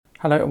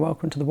Hello and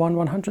welcome to the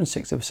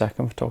 1/106th of a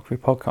second photography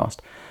podcast.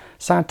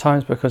 Sad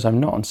times because I'm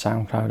not on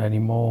SoundCloud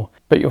anymore,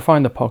 but you'll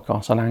find the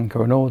podcast on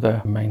Anchor and all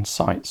the main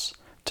sites.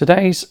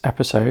 Today's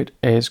episode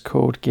is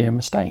called Gear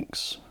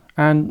Mistakes.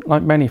 And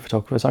like many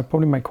photographers, I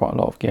probably make quite a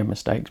lot of gear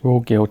mistakes. We're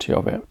all guilty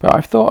of it. But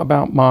I've thought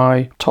about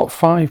my top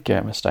 5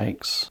 gear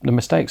mistakes, the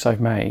mistakes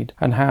I've made,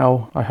 and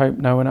how I hope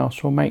no one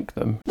else will make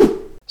them.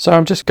 So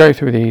I'm just go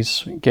through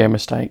these gear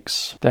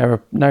mistakes. There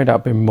have no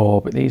doubt been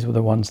more, but these were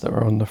the ones that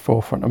were on the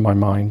forefront of my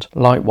mind.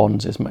 Light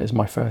wands is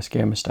my first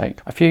gear mistake.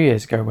 A few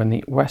years ago when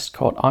the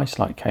Westcott Ice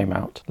Light came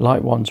out,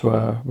 light wands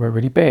were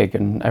really big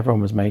and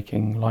everyone was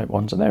making light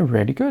wands and they're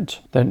really good.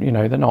 Then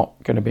they're not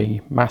going to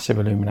be massive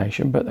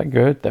illumination, but they're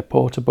good, they're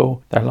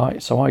portable, they're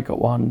light. So I got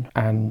one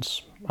and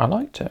I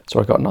liked it. So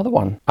I got another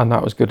one and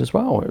that was good as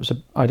well.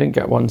 I didn't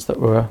get ones that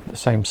were the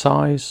same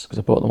size because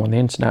I bought them on the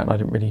internet and I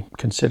didn't really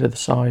consider the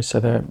size. So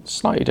they're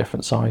slightly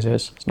different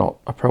sizes. It's not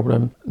a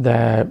problem.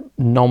 They're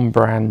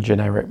non-brand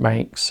generic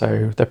makes.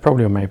 So they're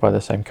probably all made by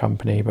the same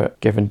company, but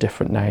given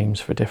different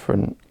names for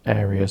different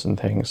areas and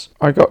things.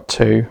 I got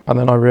 2 and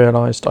then I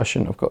realised I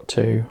shouldn't have got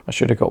 2. I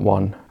should have got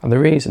 1. And the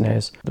reason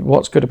is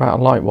what's good about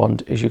a light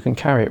wand is you can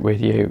carry it with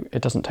you.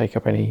 It doesn't take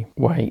up any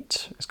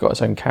weight. It's got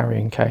its own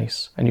carrying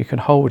case and you can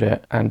hold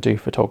it and do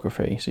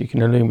photography, so you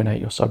can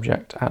illuminate your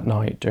subject at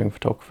night doing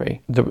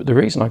photography. The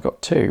reason I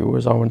got 2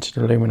 was I wanted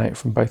to illuminate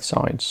from both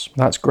sides.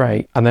 That's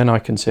great. And then I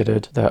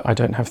considered that I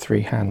don't have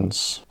 3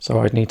 hands, so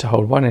I'd need to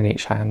hold 1 in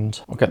each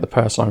hand, or get the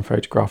person I'm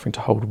photographing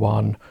to hold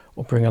 1,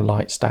 or bring a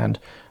light stand.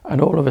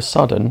 And all of a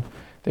sudden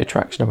the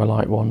attraction of a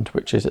light wand,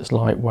 which is it's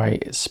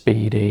lightweight, it's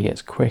speedy,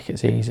 it's quick,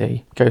 it's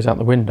easy, goes out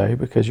the window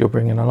because you're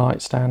bringing a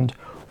light stand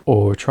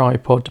or a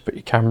tripod to put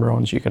your camera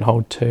on so you can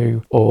hold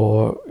 2,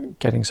 or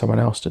getting someone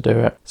else to do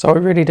it. So I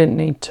really didn't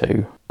need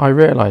to. I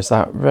realised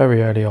that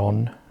very early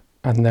on,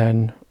 and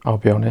then I'll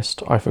be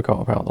honest, I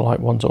forgot about the light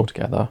wands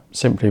altogether,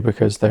 simply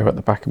because they were at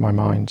the back of my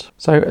mind.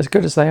 So as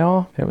good as they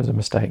are, it was a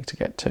mistake to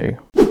get 2.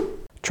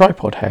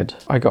 Tripod head.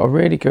 I got a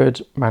really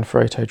good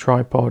Manfrotto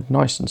tripod,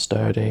 nice and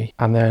sturdy,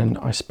 and then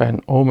I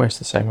spent almost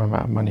the same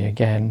amount of money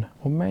again,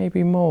 or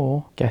maybe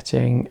more,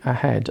 getting a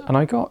head. And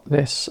I got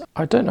this,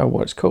 I don't know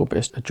what it's called, but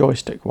it's a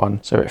joystick one.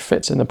 So it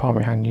fits in the palm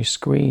of your hand, you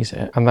squeeze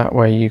it, and that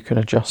way you can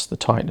adjust the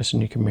tightness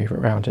and you can move it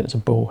around. It's a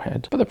ball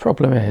head. But the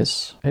problem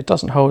is, it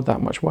doesn't hold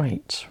that much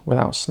weight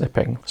without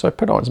slipping. So I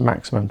put it on its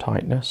maximum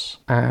tightness,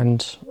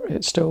 and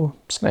it still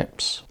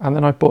slips. And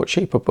then I bought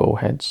cheaper ball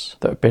heads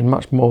that have been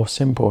much more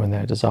simple in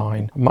their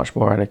design, much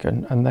more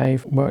elegant, and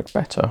they've worked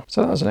better.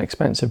 So that was an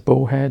expensive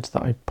ball head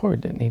that I probably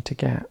didn't need to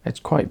get. It's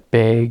quite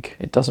big.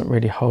 It doesn't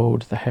really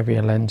hold the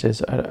heavier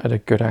lenses at a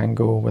good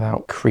angle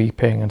without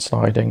creeping and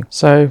sliding.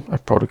 So I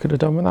probably could have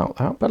done without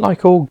that. But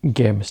like all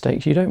gear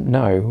mistakes, you don't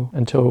know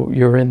until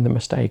you're in the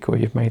mistake or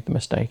you've made the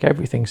mistake.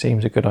 Everything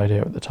seems a good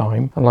idea at the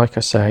time. And like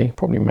I say,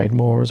 probably made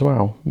more as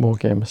well, more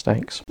gear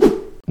mistakes.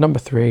 Number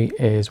 3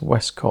 is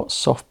Westcott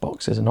soft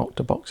boxes and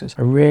octaboxes.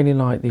 I really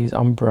like these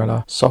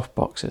umbrella soft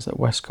boxes that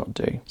Westcott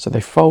do. So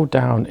they fold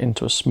down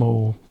into a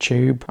small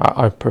tube.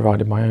 I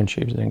provided my own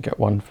tubes, I didn't get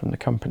one from the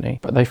company,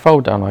 but they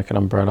fold down like an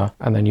umbrella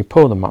and then you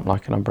pull them up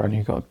like an umbrella and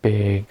you've got a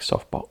big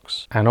soft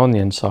box. And on the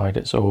inside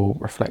it's all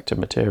reflective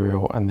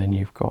material and then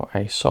you've got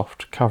a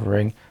soft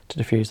covering to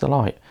diffuse the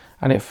light.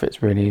 And it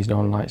fits really easily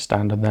on a light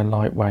stand and they're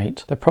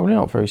lightweight. They're probably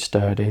not very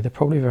sturdy, they're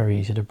probably very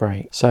easy to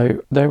break.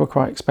 So they were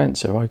quite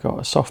expensive. I got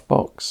a soft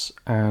box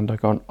and I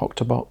got an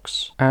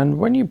octabox. And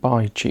when you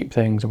buy cheap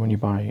things and when you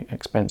buy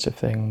expensive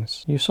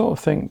things, you sort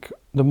of think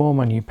the more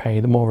money you pay,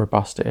 the more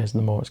robust it is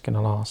and the more it's going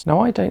to last. Now,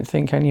 I don't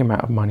think any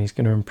amount of money is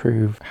going to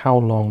improve how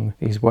long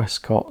these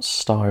Westcott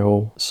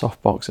style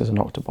soft boxes and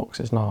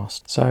octaboxes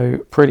last. So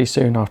pretty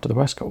soon after the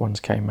Westcott ones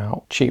came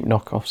out, cheap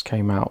knockoffs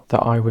came out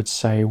that I would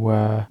say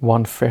were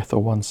 1/5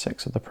 or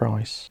 1/6 of the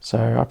price.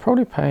 So I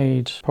probably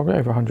paid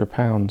over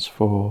 £100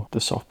 for the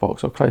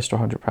softbox, or close to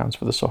 £100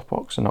 for the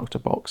softbox and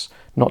octabox,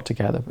 not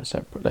together but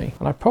separately.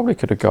 And I probably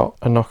could have got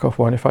a knockoff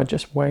one if I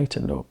just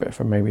waited a little bit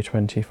for maybe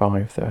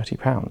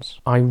 £25-30.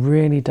 I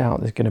really doubt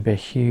there's going to be a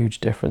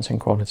huge difference in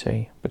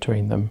quality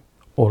between them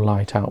or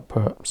light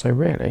output. So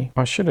really,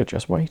 I should have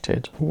just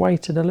waited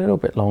a little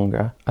bit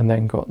longer and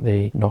then got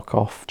the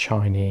knockoff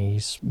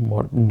Chinese,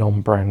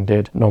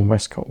 non-branded,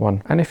 non-Westcott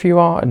one. And if you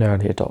are an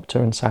early adopter,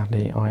 and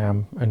sadly I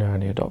am an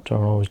early adopter,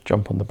 I always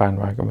jump on the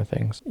bandwagon with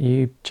things,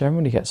 you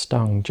generally get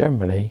stung.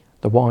 Generally,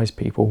 the wise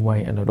people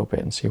wait a little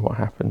bit and see what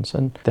happens.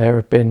 And there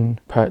have been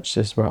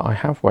purchases where I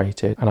have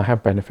waited and I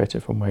have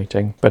benefited from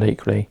waiting, but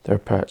equally there are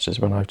purchases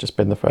when I've just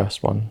been the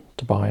first one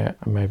to buy it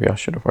and maybe I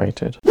should have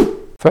waited.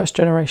 First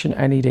generation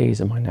LEDs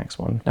are my next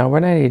one. Now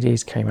when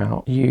LEDs came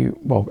out,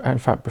 in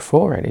fact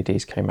before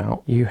LEDs came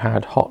out, you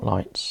had hot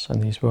lights,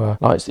 and these were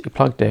lights that you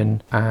plugged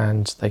in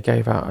and they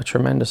gave out a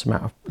tremendous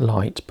amount of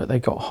light, but they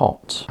got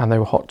hot, and they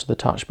were hot to the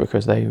touch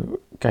because they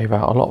gave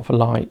out a lot of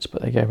light,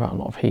 but they gave out a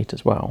lot of heat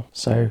as well.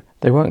 So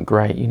they weren't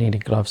great, you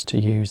needed gloves to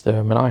use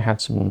them, and I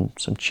had some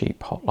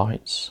cheap hot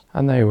lights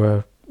and they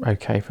were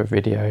okay for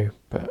video,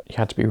 but you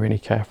had to be really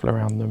careful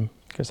around them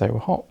because they were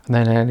hot. And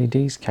then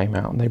LEDs came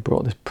out and they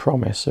brought this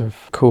promise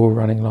of cool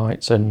running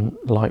lights and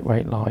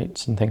lightweight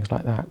lights and things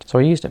like that. So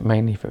I used it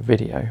mainly for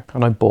video,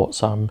 and I bought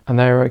some and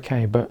they were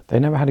okay, but they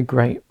never had a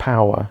great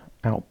power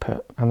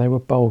output and they were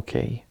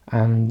bulky,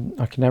 and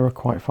I could never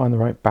quite find the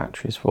right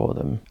batteries for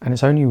them. And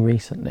it's only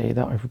recently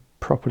that I've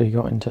properly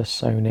got into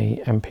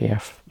Sony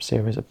MPF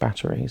series of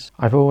batteries.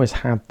 I've always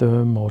had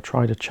them or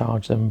tried to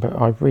charge them, but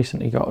I've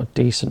recently got a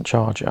decent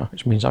charger,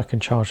 which means I can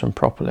charge them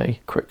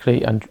properly,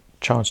 quickly, and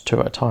charge 2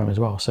 at a time as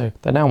well. So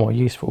they're now more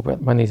useful,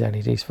 but when these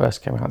LEDs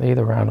first came out, they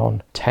either ran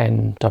on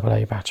 10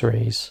 AA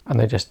batteries and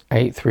they just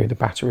ate through the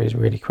batteries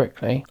really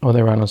quickly, or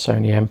they ran on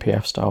Sony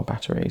MPF style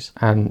batteries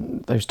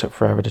and those took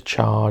forever to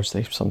charge.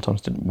 They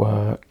sometimes didn't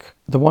work.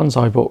 The ones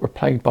I bought were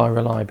plagued by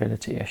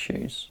reliability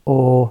issues,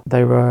 or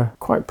they were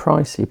quite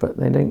pricey but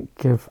they didn't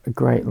give a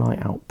great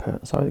light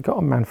output. So I got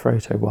a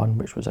Manfrotto one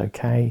which was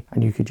okay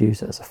and you could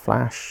use it as a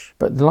flash,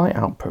 but the light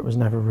output was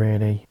never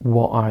really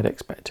what I'd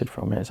expected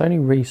from it. It's only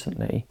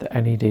recently that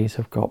LEDs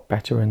have got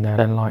better in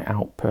their light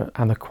output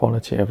and the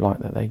quality of light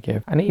that they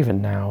give, and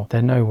even now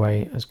they're no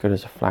way as good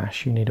as a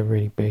flash. You need a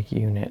really big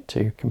unit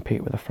to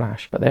compete with a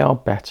flash, but they are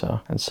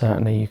better, and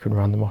certainly you can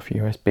run them off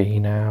USB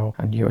now,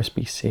 and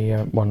USB-C,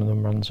 one of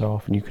them runs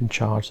off, and you can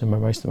charge them,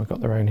 and most of them have got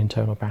their own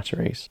internal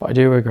batteries. But I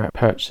do regret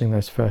purchasing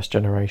those first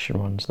generation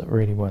ones that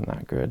really weren't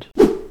that good.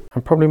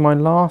 And probably my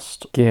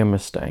last gear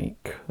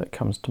mistake that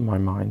comes to my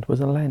mind was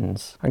a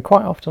lens. And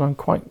quite often I'm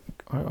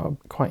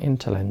quite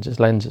into lenses.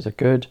 Lenses are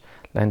good.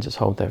 Lenses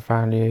hold their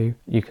value.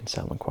 You can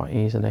sell them quite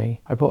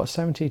easily. I bought a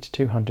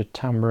 70-200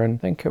 Tamron. I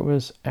think it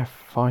was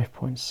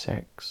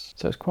f5.6.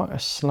 So it's quite a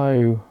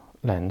slow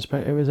lens,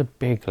 but it was a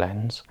big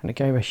lens and it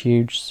gave a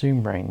huge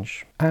zoom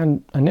range.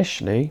 And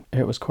initially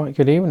it was quite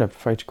good, even for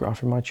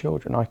photographing my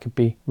children. I could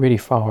be really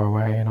far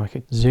away and I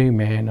could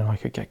zoom in and I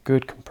could get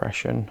good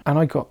compression, and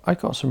I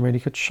got some really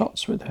good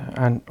shots with it.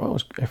 And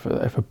if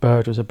a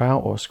bird was about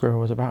or a squirrel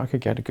was about, I could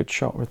get a good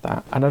shot with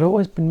that. And I'd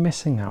always been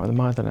missing that with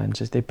my other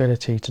lenses, the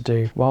ability to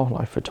do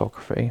wildlife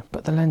photography,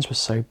 but the lens was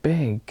so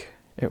big.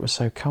 It was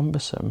so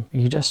cumbersome.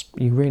 You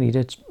really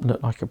did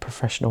look like a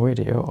professional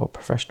idiot or a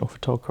professional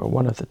photographer,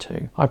 one of the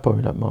two. I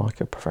probably looked more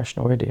like a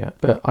professional idiot,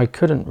 but I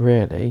couldn't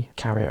really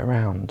carry it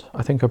around.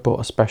 I think I bought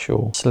a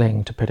special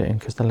sling to put it in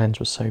because the lens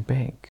was so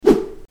big.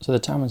 So the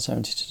Tamron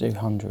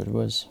 70-200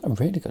 was a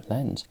really good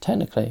lens.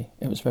 Technically,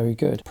 it was very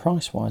good.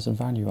 Price-wise and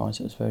value-wise,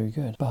 it was very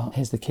good. But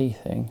here's the key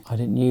thing. I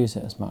didn't use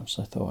it as much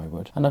as I thought I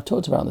would. And I've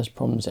talked about those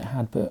problems it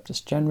had, but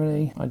just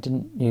generally, I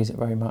didn't use it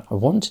very much. I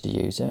wanted to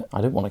use it.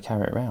 I didn't want to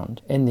carry it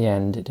around. In the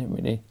end, it didn't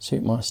really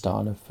suit my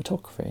style of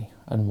photography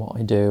and what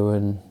I do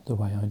and the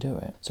way I do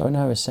it. So I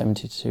know a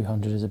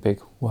 70-200 is a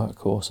big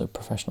workhorse of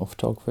professional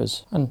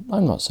photographers, and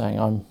I'm not saying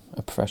I'm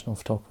a professional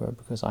photographer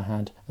because I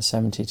had a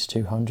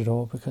 70-200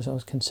 or because I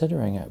was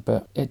considering it,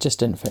 but it just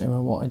didn't fit in with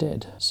what I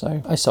did.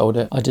 So I sold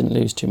it. I didn't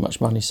lose too much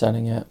money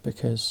selling it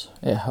because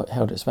it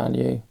held its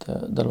value.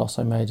 The loss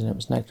I made in it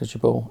was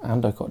negligible,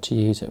 and I got to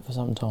use it for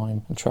some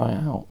time and try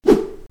it out.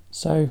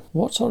 So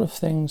what sort of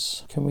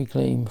things can we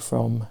glean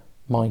from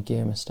my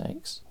gear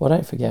mistakes? Well,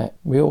 don't forget,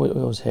 we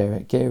always hear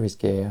it, gear is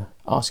gear.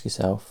 Ask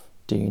yourself,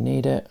 do you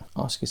need it?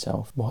 Ask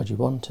yourself, why do you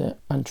want it?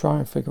 And try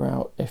and figure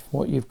out if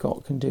what you've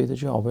got can do the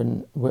job.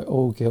 And we're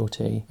all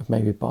guilty of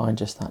maybe buying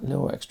just that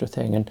little extra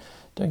thing. And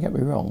don't get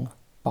me wrong,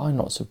 buying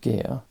lots of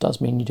gear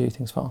does mean you do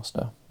things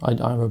faster.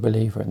 I'm a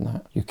believer in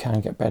that. You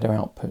can get better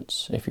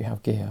outputs if you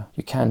have gear.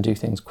 You can do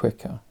things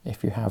quicker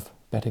if you have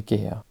better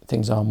gear.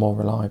 Things are more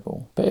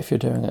reliable. But if you're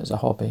doing it as a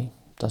hobby,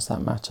 does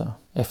that matter?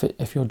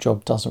 If your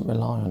job doesn't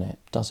rely on it,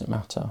 does it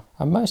matter?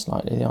 And most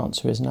likely the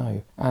answer is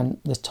no. And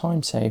the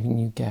time saving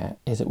you get,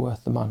 is it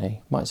worth the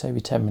money? Might save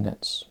you 10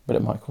 minutes, but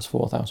it might cost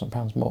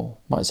 £4,000 more.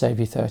 Might save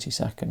you 30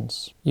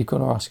 seconds. You've got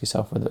to ask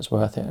yourself whether it's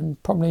worth it,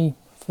 and probably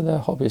for the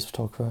hobbyist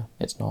photographer,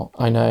 it's not.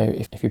 I know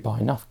if you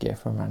buy enough gear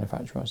from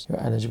manufacturers, you're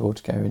eligible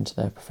to go into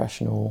their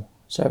professional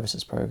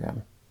services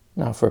program.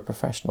 Now, for a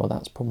professional,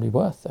 that's probably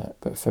worth it.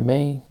 But for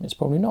me, it's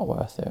probably not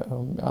worth it.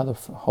 Other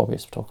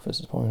hobbyist photographers,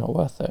 it's probably not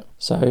worth it.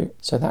 So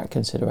that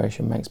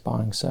consideration makes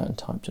buying certain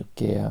types of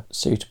gear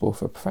suitable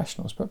for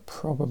professionals, but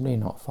probably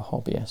not for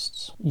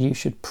hobbyists. You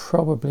should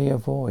probably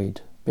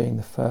avoid being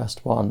the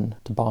first one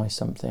to buy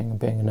something and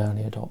being an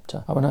early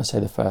adopter. And when I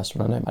say the first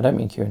one, I don't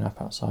mean queuing up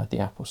outside the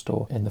Apple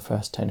store in the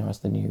first 10 hours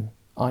of the new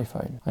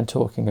iPhone. I'm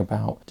talking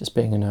about just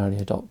being an early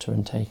adopter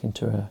and taking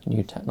to a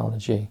new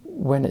technology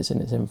when it's in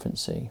its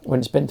infancy, when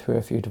it's been through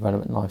a few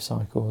development life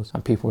cycles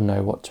and people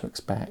know what to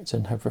expect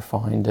and have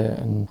refined it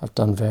and have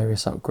done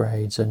various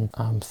upgrades,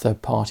 and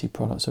third-party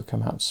products have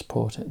come out to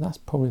support it. That's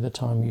probably the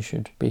time you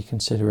should be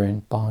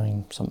considering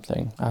buying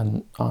something.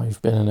 And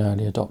I've been an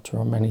early adopter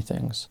on many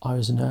things. I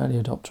was an early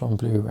adopter on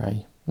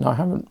Blu-ray. Now, I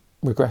haven't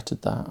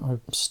regretted that.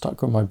 I've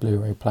stuck with my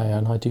Blu-ray player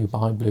and I do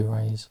buy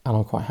Blu-rays and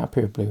I'm quite happy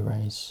with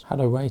Blu-rays.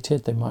 Had I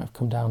waited, they might have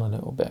come down a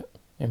little bit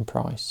in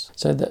price.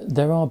 So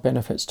there are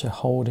benefits to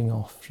holding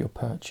off your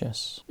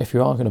purchase. If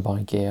you are going to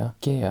buy gear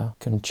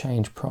can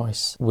change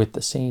price with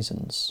the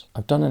seasons.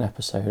 I've done an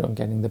episode on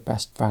getting the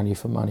best value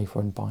for money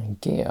for buying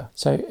gear.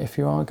 So if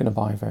you are going to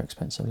buy a very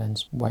expensive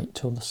lens, wait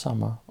till the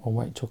summer or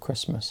wait till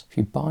Christmas. If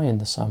you buy in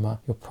the summer,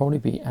 you'll probably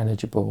be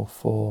eligible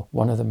for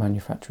one of the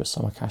manufacturer's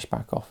summer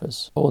cashback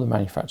offers. All the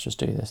manufacturers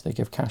do this. They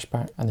give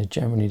cashback and they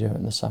generally do it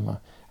in the summer,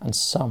 and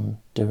some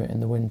do it in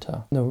the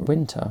winter. In the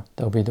winter,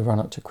 there'll be the run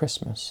up to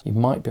Christmas. You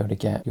might be able to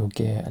get your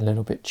gear a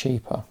little bit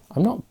cheaper.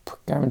 I'm not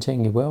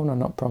guaranteeing you will, and I'm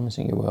not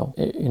promising you will.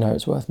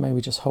 It's worth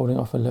maybe just holding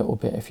off a little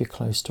bit if you're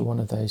close to one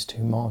of those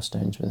two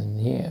milestones within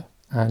the year.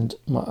 And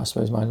I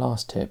suppose my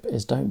last tip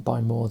is don't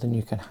buy more than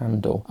you can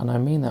handle. And I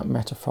mean that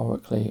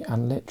metaphorically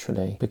and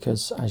literally,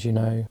 because as you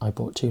know, I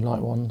bought 2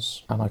 light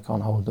ones and I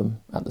can't hold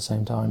them at the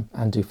same time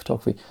and do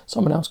photography.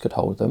 Someone else could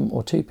hold them,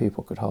 or 2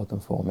 people could hold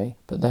them for me,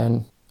 but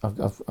then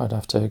I'd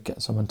have to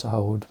get someone to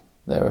hold.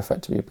 They're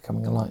effectively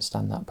becoming a light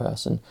stand, that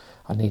person.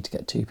 I need to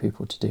get 2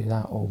 people to do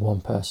that, or 1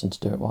 person to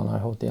do it while I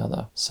hold the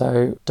other.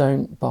 So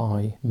don't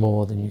buy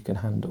more than you can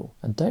handle.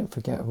 And don't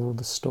forget all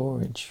the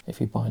storage if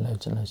you buy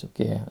loads and loads of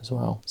gear as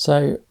well.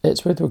 So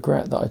it's with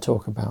regret that I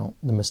talk about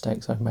the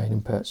mistakes I've made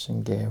in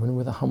purchasing gear, and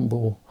with a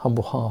humble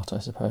heart, I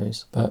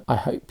suppose. But I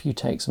hope you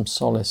take some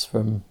solace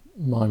from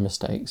my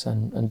mistakes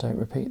and don't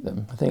repeat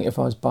them. I think if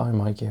I was buying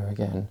my gear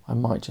again, I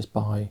might just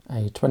buy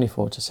a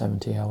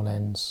 24-70L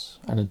lens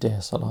and a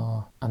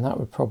DSLR, and that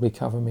would probably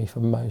cover me for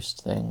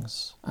most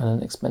things, and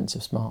an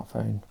expensive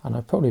smartphone, and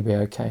I'd probably be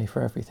okay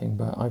for everything.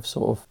 But I've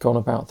sort of gone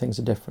about things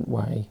a different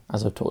way,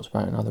 as I've talked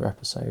about in other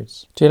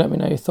episodes. Do let me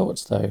know your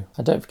thoughts though,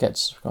 and don't forget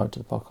to subscribe to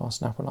the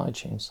podcast on Apple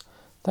iTunes.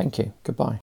 Thank you. Goodbye.